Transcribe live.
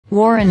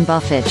Warren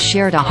Buffett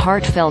shared a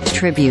heartfelt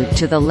tribute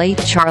to the late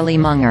Charlie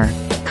Munger,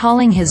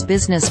 calling his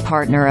business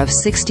partner of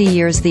 60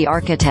 years the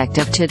architect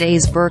of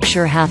today's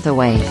Berkshire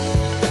Hathaway.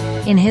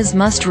 In his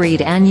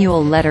must-read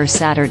annual letter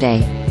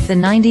Saturday, the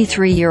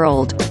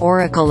 93-year-old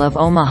Oracle of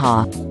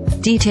Omaha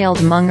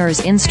detailed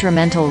Munger's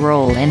instrumental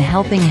role in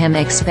helping him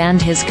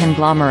expand his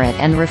conglomerate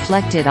and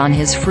reflected on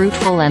his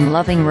fruitful and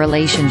loving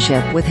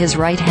relationship with his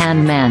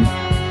right-hand man.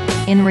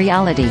 In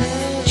reality,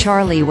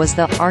 Charlie was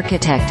the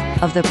architect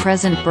of the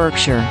present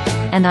Berkshire,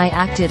 and I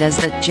acted as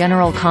the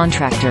general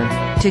contractor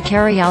to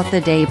carry out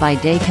the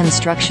day-by-day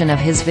construction of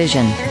his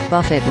vision,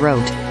 Buffett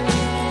wrote.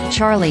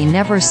 Charlie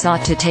never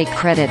sought to take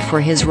credit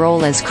for his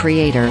role as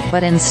creator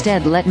but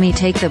instead let me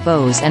take the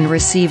bows and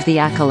receive the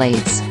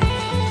accolades.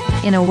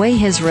 In a way,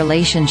 his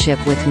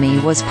relationship with me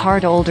was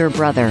part older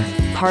brother,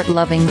 part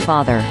loving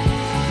father.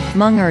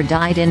 Munger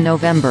died in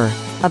November,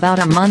 about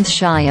a month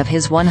shy of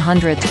his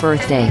 100th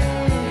birthday.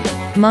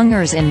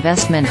 Munger's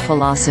investment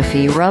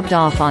philosophy rubbed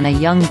off on a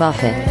young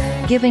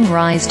Buffett, giving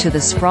rise to the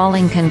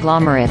sprawling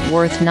conglomerate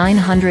worth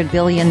 $900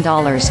 billion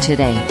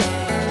today.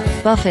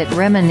 Buffett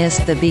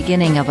reminisced the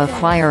beginning of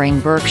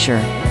acquiring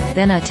Berkshire,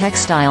 then a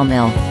textile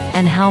mill,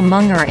 and how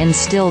Munger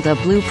instilled a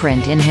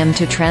blueprint in him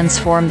to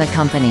transform the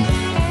company.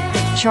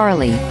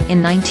 Charlie,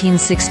 in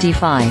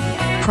 1965,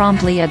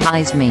 promptly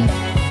advised me,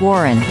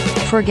 "Warren,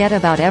 forget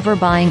about ever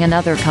buying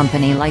another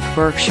company like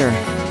Berkshire.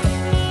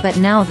 But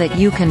now that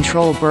you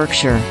control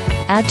Berkshire,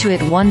 add to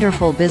it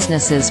wonderful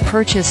businesses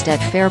purchased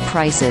at fair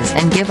prices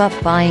and give up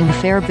buying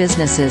fair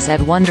businesses at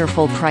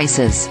wonderful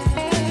prices.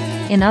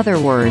 In other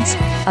words,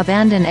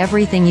 abandon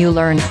everything you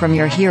learned from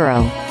your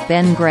hero,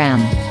 Ben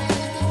Graham."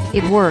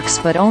 It works,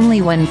 but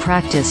only when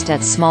practiced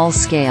at small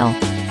scale.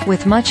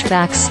 With much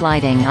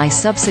backsliding, I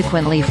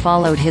subsequently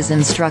followed his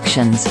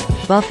instructions,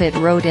 Buffett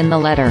wrote in the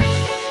letter.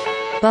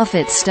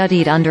 Buffett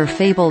studied under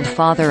fabled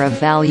father of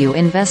value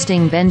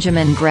investing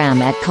Benjamin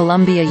Graham at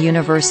Columbia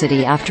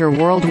University after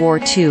World War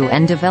II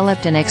and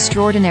developed an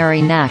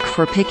extraordinary knack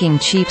for picking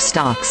cheap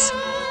stocks.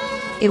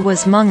 It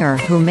was Munger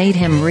who made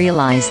him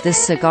realize this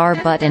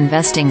cigar-butt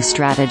investing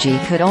strategy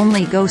could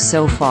only go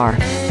so far,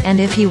 and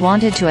if he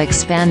wanted to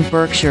expand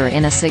Berkshire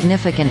in a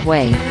significant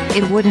way,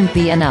 it wouldn't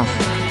be enough.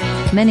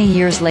 Many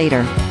years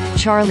later,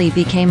 Charlie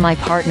became my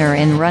partner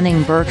in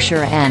running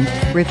Berkshire and,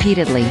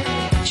 repeatedly,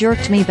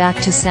 jerked me back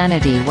to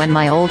sanity when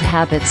my old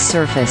habits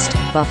surfaced,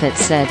 Buffett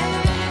said.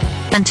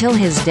 Until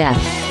his death,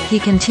 he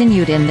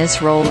continued in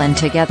this role, and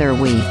together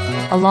we,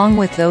 along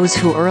with those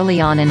who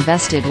early on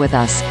invested with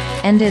us,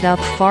 ended up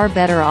far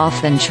better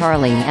off than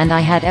Charlie and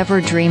I had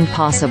ever dreamed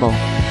possible.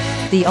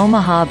 The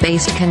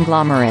Omaha-based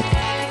conglomerate,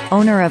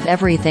 owner of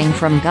everything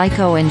from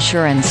Geico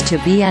Insurance to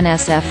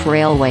BNSF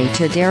Railway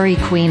to Dairy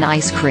Queen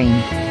ice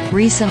cream,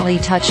 recently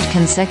touched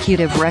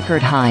consecutive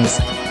record highs,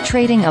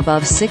 trading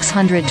above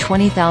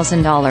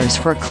 $620,000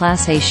 for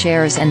Class A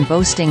shares and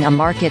boasting a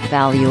market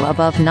value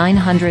above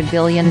 $900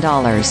 billion.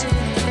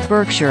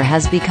 Berkshire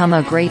has become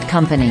a great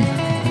company.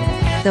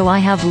 Though I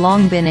have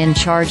long been in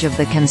charge of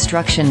the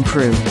construction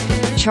crew,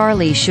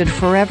 Charlie should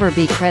forever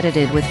be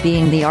credited with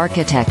being the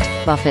architect,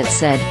 Buffett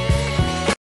said.